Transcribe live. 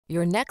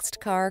Your next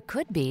car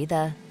could be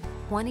the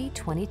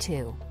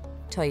 2022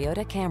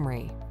 Toyota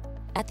Camry.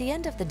 At the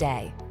end of the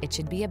day, it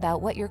should be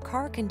about what your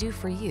car can do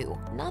for you,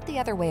 not the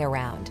other way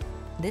around.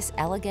 This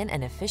elegant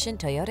and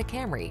efficient Toyota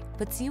Camry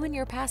puts you and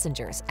your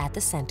passengers at the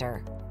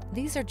center.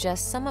 These are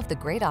just some of the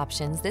great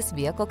options this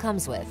vehicle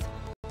comes with: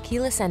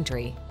 keyless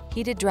entry,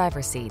 heated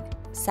driver's seat,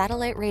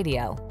 satellite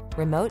radio,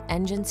 remote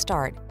engine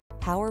start,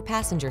 power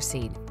passenger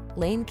seat,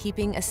 lane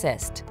keeping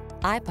assist,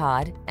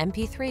 iPod,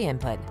 MP3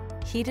 input,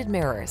 heated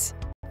mirrors,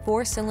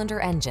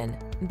 4-cylinder engine,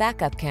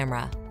 backup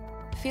camera.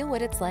 Feel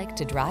what it's like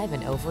to drive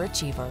an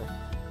overachiever.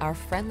 Our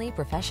friendly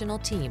professional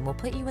team will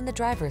put you in the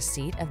driver's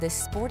seat of this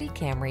sporty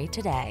Camry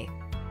today.